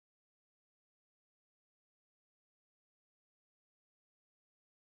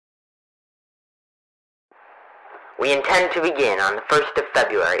We intend to begin on the 1st of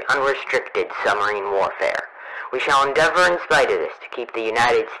February unrestricted submarine warfare. We shall endeavor in spite of this to keep the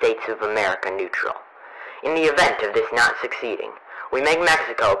United States of America neutral. In the event of this not succeeding, we make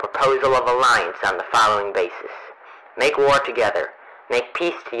Mexico a proposal of alliance on the following basis. Make war together, make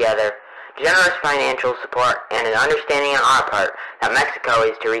peace together, generous financial support, and an understanding on our part that Mexico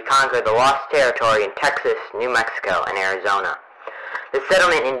is to reconquer the lost territory in Texas, New Mexico, and Arizona. The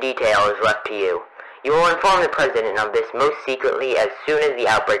settlement in detail is left to you. You will inform the President of this most secretly as soon as the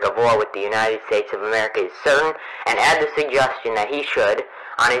outbreak of war with the United States of America is certain, and add the suggestion that he should,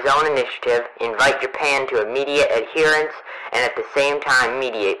 on his own initiative, invite Japan to immediate adherence and at the same time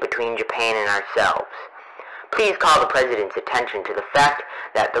mediate between Japan and ourselves. Please call the President's attention to the fact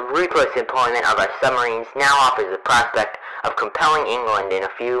that the ruthless employment of our submarines now offers the prospect of compelling England in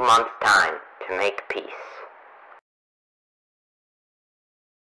a few months' time to make peace.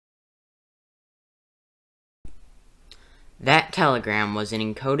 That telegram was an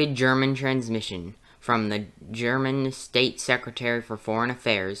encoded German transmission from the German State Secretary for Foreign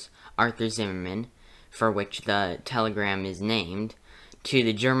Affairs, Arthur Zimmermann, for which the telegram is named, to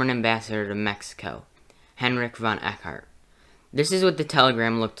the German ambassador to Mexico, Heinrich von Eckhardt. This is what the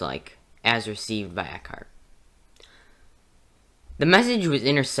telegram looked like, as received by Eckhardt. The message was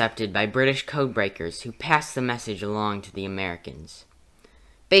intercepted by British codebreakers who passed the message along to the Americans.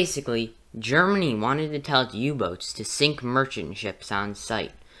 Basically, Germany wanted to tell its U-boats to sink merchant ships on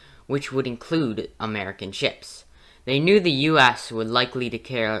sight, which would include American ships. They knew the U.S. would likely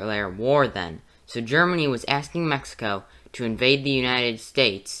declare war then, so Germany was asking Mexico to invade the United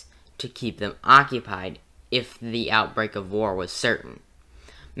States to keep them occupied if the outbreak of war was certain.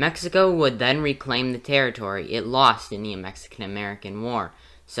 Mexico would then reclaim the territory it lost in the Mexican-American War,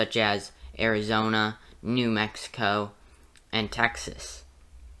 such as Arizona, New Mexico, and Texas.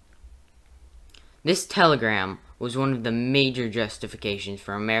 This telegram was one of the major justifications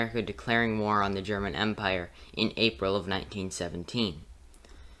for America declaring war on the German Empire in April of 1917.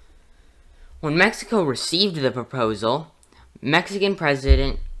 When Mexico received the proposal, Mexican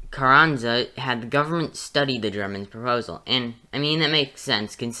President Carranza had the government study the Germans' proposal, and, that makes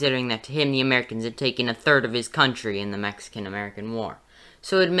sense, considering that to him the Americans had taken a third of his country in the Mexican-American War.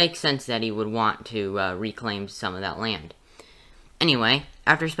 So it makes sense that he would want to reclaim some of that land. Anyway,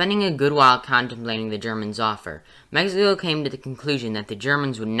 after spending a good while contemplating the Germans' offer, Mexico came to the conclusion that the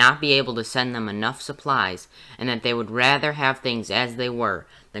Germans would not be able to send them enough supplies, and that they would rather have things as they were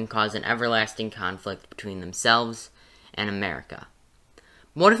than cause an everlasting conflict between themselves and America.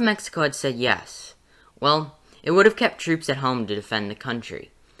 What if Mexico had said yes? Well, it would have kept troops at home to defend the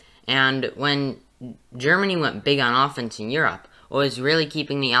country. And when Germany went big on offense in Europe, what was really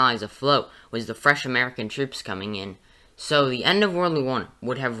keeping the Allies afloat was the fresh American troops coming in. So the end of World War I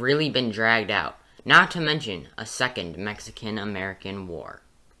would have really been dragged out, not to mention a second Mexican-American War.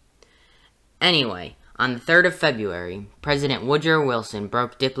 Anyway, on the 3rd of February, President Woodrow Wilson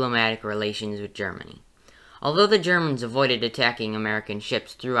broke diplomatic relations with Germany. Although the Germans avoided attacking American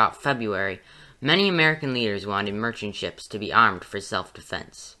ships throughout February, many American leaders wanted merchant ships to be armed for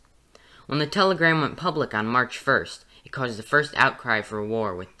self-defense. When the telegram went public on March 1st, it caused the first outcry for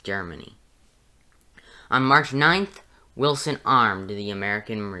war with Germany. On March 9th, Wilson armed the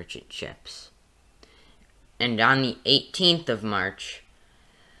American merchant ships. And on the 18th of March,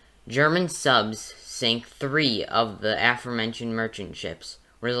 German subs sank 3 of the aforementioned merchant ships,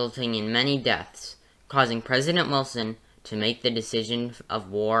 resulting in many deaths, causing President Wilson to make the decision of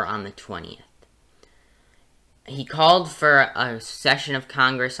war on the 20th. He called for a session of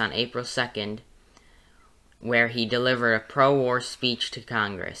Congress on April 2nd, where he delivered a pro-war speech to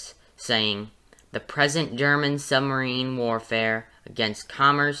Congress, saying, "The present German submarine warfare against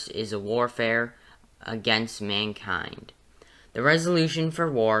commerce is a warfare against mankind." The resolution for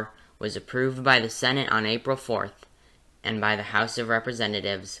war was approved by the Senate on April 4th and by the House of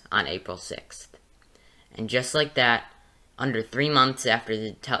Representatives on April 6th. And just like that, under 3 months after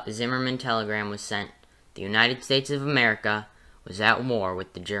the Zimmermann telegram was sent, the United States of America was at war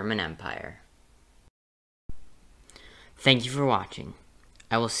with the German Empire. Thank you for watching.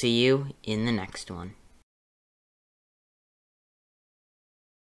 I will see you in the next one.